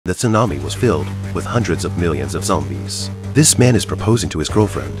the tsunami was filled with hundreds of millions of zombies. This man is proposing to his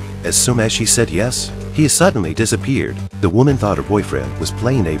girlfriend. As soon as she said yes, he suddenly disappeared. The woman thought her boyfriend was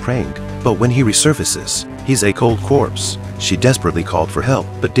playing a prank, but when he resurfaces, he's a cold corpse. She desperately called for help,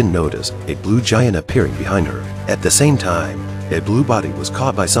 but didn't notice a blue giant appearing behind her. At the same time, a blue body was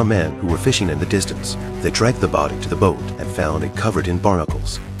caught by some men who were fishing in the distance. They dragged the body to the boat and found it covered in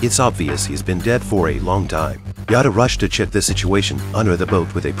barnacles. It's obvious he's been dead for a long time. Yada rushed to check the situation under the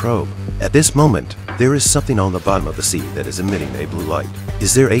boat with a probe. At this moment, there is something on the bottom of the sea that is emitting a blue light.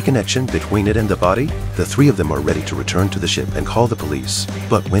 Is there a connection between it and the body? The three of them are ready to return to the ship and call the police.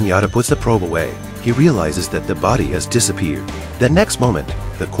 But when Yada puts the probe away, he realizes that the body has disappeared. The next moment,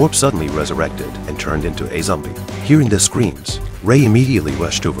 the corpse suddenly resurrected and turned into a zombie. Hearing the screams, Ray immediately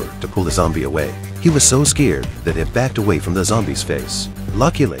rushed over to pull the zombie away. He was so scared that it backed away from the zombie's face.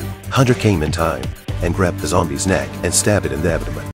 Luckily, Hunter came in time and grabbed the zombie's neck and stabbed it in the abdomen.